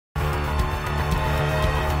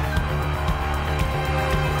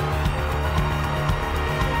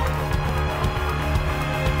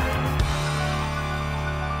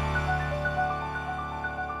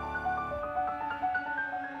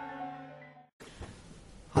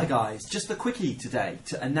Hi guys, just a quickie today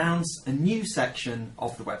to announce a new section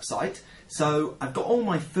of the website. So I've got all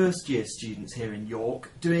my first year students here in York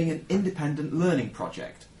doing an independent learning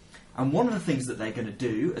project. And one of the things that they're going to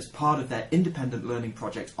do as part of their independent learning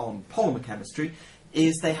project on polymer chemistry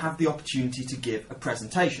is they have the opportunity to give a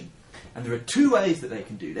presentation. And there are two ways that they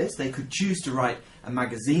can do this. They could choose to write a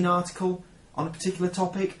magazine article on a particular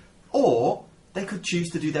topic, or they could choose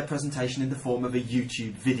to do their presentation in the form of a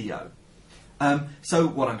YouTube video. So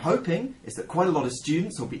what I'm hoping is that quite a lot of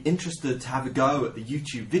students will be interested to have a go at the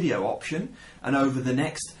YouTube video option, and over the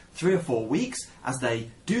next 3 or 4 weeks as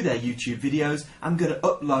they do their YouTube videos, I'm going to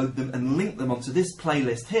upload them and link them onto this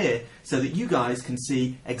playlist here so that you guys can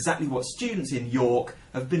see exactly what students in York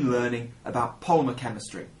have been learning about polymer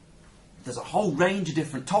chemistry. There's a whole range of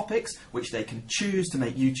different topics which they can choose to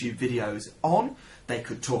make YouTube videos on. They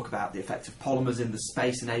could talk about the effect of polymers in the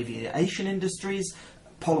space and aviation industries,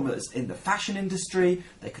 polymers in the fashion industry,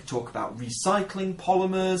 they could talk about recycling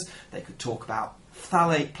polymers, they could talk about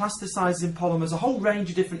phthalate plasticizers in polymers, a whole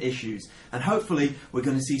range of different issues. And hopefully we're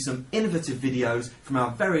going to see some innovative videos from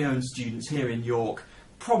our very own students here in York,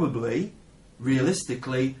 probably,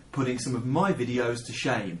 realistically, putting some of my videos to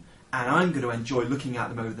shame. And I'm going to enjoy looking at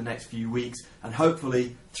them over the next few weeks, and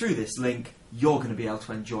hopefully through this link you're going to be able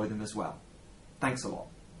to enjoy them as well. Thanks a lot.